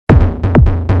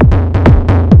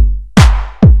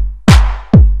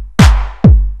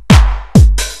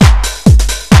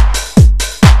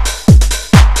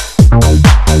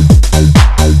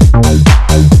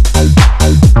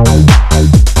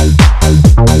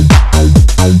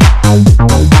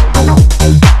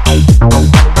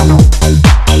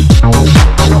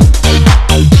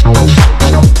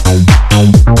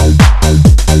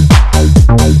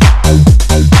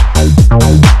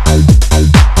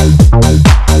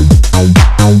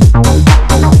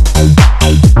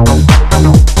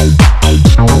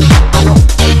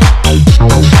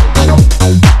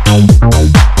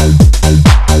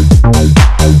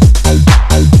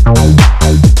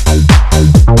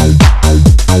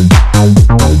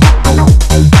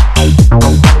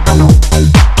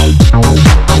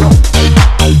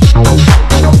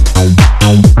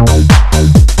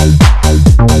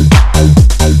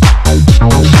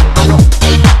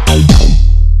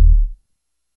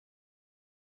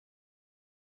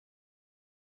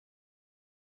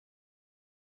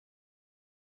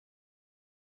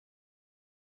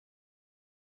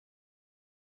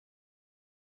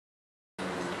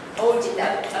old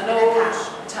town.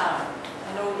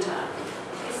 An old town.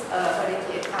 It's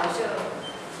heritage culture.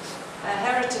 A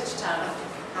heritage town.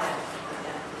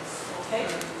 Okay.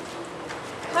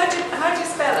 How do you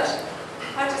spell it?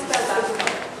 How do you spell that?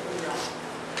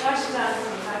 Write it down for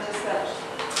me. How do you spell it?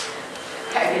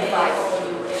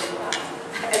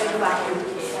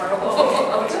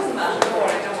 Oh, it doesn't matter. Don't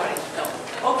worry. No.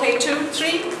 Okay, 2,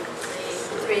 3.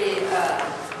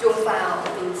 Jungfrau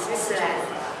in Switzerland.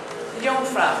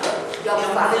 Jungfrau. The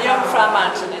Jungfrau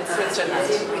Mountain in Switzerland.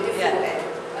 It's beautiful. Yeah.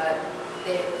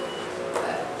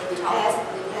 It has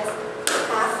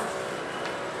half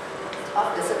of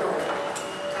the snow.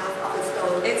 Half of the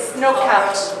stone. It's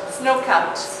snow-capped.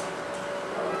 Snow-capped.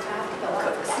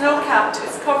 Snow-capped.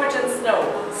 It's covered in snow.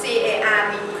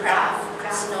 C-A-R-B craft.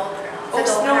 Snowcraft. Oh,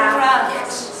 snowcraft.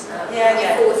 Yes.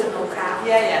 Yeah. Full snowcraft.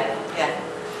 Yeah.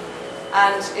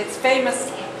 And it's famous.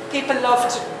 People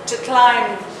love to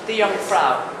climb the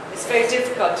Jungfrau. It's very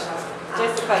difficult.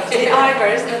 The Eiger,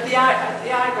 isn't it? The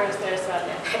Eiger is there as well.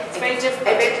 Yeah. It's very difficult.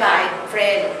 I went by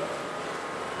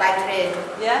train.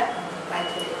 Yeah. By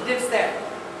train. Lives there.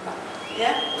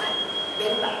 Yeah.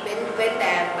 Went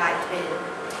there by train.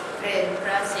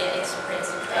 Russia Express.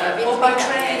 By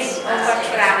train.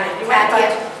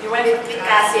 You went with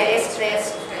Russia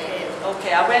Express train.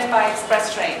 Okay, I went by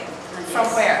express train. From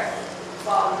where?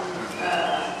 From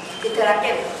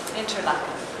Interlaken.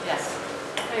 Interlaken. Yes.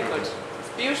 Very good.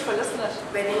 It's beautiful, isn't it?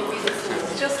 Very beautiful.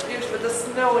 It's just beautiful. The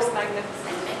snow is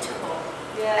magnificent.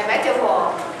 Yeah. The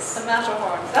Matterhorn. The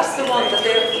Matterhorn. That's the one that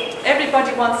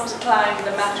everybody wants to climb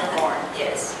the Matterhorn.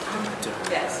 Yes.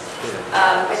 Yes.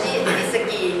 The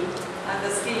ski. And the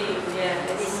skiing,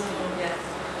 yeah.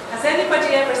 Has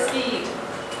anybody ever skied?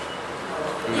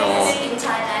 No. In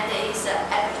Thailand there is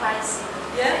advertising.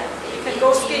 Yeah? You can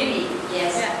go skiing.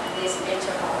 Yes. Yeah. This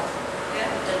Matterhorn. Yeah.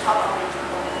 The top of Matterhorn.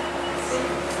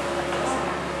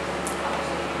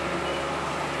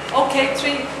 Okay,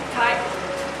 3, Kai.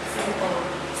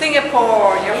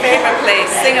 Singapore, your favorite place,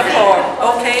 Singapore.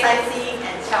 Okay. Sightseeing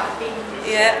and shopping.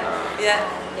 Yeah.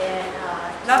 Then,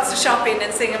 lots of shopping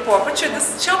in Singapore. But sure, the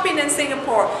shopping in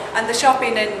Singapore and the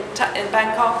shopping in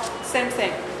Bangkok, same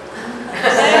thing.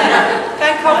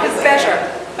 Bangkok is better.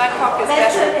 Bangkok is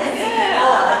better. Yeah.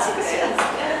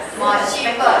 More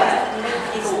cheaper.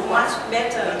 It's much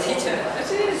better. Teacher.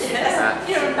 It is. Yes.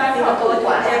 Here in Bangkok. If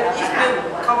you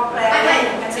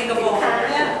compare Singapore.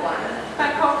 Yeah.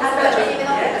 Bangkok is better.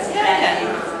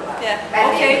 Yeah.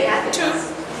 Okay. 2.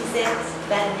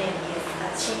 Brand name is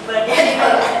cheaper than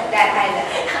Thailand.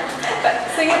 But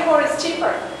Singapore is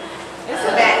cheaper.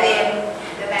 The band name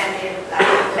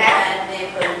like